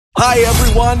Hi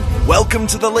everyone, welcome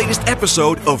to the latest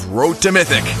episode of Road to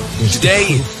Mythic.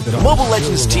 Today, the Mobile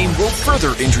Legends team will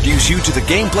further introduce you to the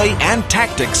gameplay and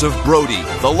tactics of Brody,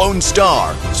 the Lone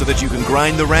Star, so that you can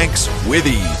grind the ranks with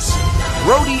ease.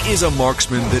 Brody is a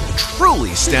marksman that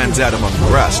truly stands out among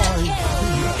the rest.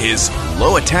 His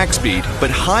low attack speed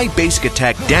but high basic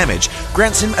attack damage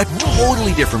grants him a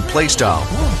totally different playstyle.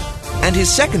 And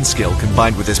his second skill,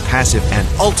 combined with his passive and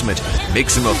ultimate,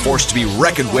 makes him a force to be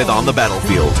reckoned with on the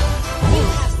battlefield.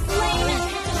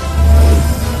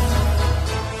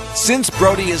 Since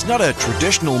Brody is not a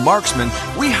traditional marksman,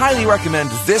 we highly recommend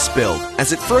this build,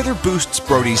 as it further boosts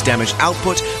Brody's damage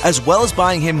output, as well as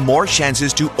buying him more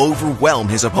chances to overwhelm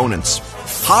his opponents.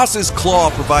 Haas's Claw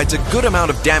provides a good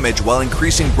amount of damage while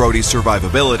increasing Brody's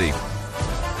survivability.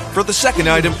 For the second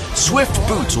item, Swift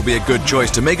Boots will be a good choice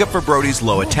to make up for Brody's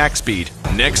low attack speed.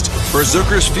 Next,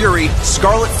 Berserker's Fury,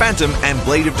 Scarlet Phantom, and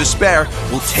Blade of Despair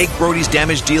will take Brody's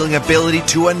damage dealing ability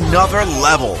to another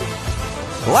level.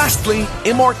 Lastly,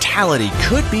 Immortality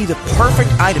could be the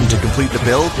perfect item to complete the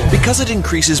build because it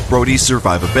increases Brody's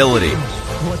survivability.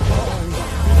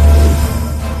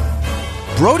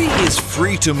 Brody is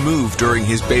free to move during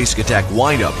his basic attack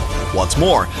windup. What's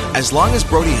more, as long as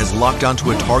Brody has locked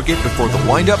onto a target before the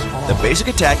windup, the basic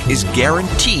attack is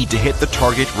guaranteed to hit the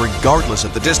target regardless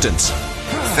of the distance.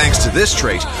 Thanks to this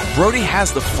trait, Brody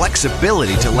has the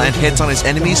flexibility to land hits on his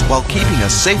enemies while keeping a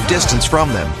safe distance from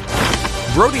them.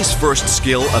 Brody's first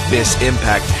skill, Abyss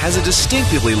Impact, has a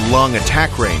distinctively long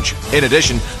attack range. In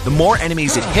addition, the more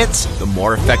enemies it hits, the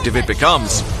more effective it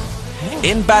becomes.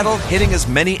 In battle, hitting as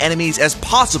many enemies as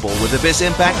possible with Abyss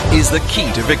Impact is the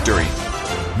key to victory.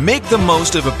 Make the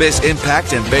most of Abyss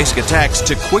Impact and basic attacks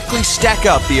to quickly stack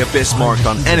up the Abyss mark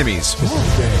on enemies.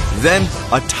 Then,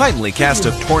 a timely cast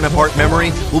of Torn Apart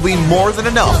Memory will be more than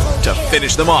enough to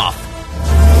finish them off.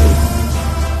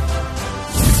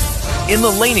 In the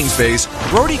laning phase,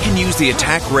 Brody can use the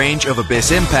attack range of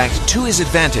Abyss Impact to his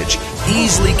advantage,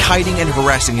 easily kiting and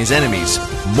harassing his enemies.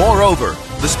 Moreover,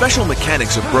 the special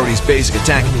mechanics of Brody's basic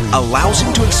attack allows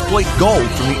him to exploit gold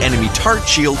from the enemy turret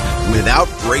shield without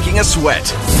breaking a sweat.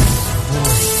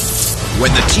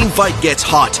 When the teamfight gets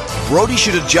hot, Brody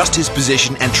should adjust his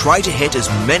position and try to hit as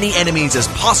many enemies as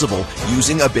possible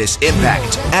using Abyss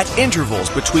Impact. At intervals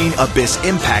between Abyss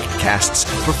Impact casts,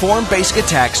 perform basic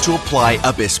attacks to apply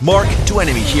Abyss Mark to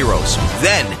enemy heroes.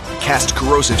 Then, cast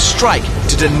Corrosive Strike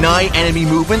to deny enemy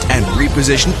movement and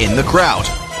reposition in the crowd.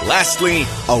 Lastly,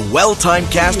 a well-timed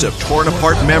cast of Torn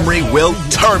Apart Memory will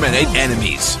terminate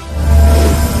enemies.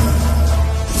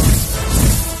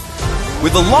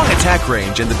 With a long attack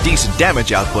range and the decent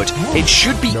damage output, it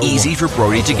should be easy for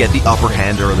Brody to get the upper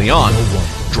hand early on.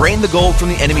 Drain the gold from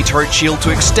the enemy turret shield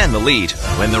to extend the lead.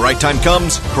 When the right time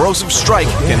comes, Corrosive Strike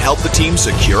can help the team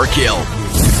secure a kill.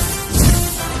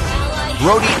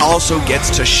 Brody also gets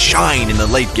to shine in the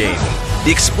late game.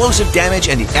 The explosive damage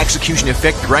and the execution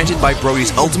effect granted by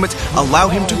Brody's ultimate allow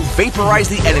him to vaporize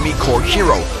the enemy core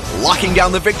hero, locking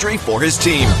down the victory for his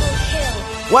team.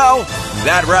 Well,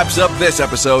 that wraps up this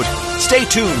episode. Stay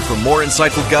tuned for more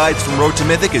insightful guides from Road to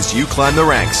Mythic as you climb the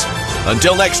ranks.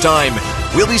 Until next time,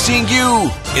 we'll be seeing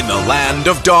you in the Land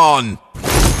of Dawn.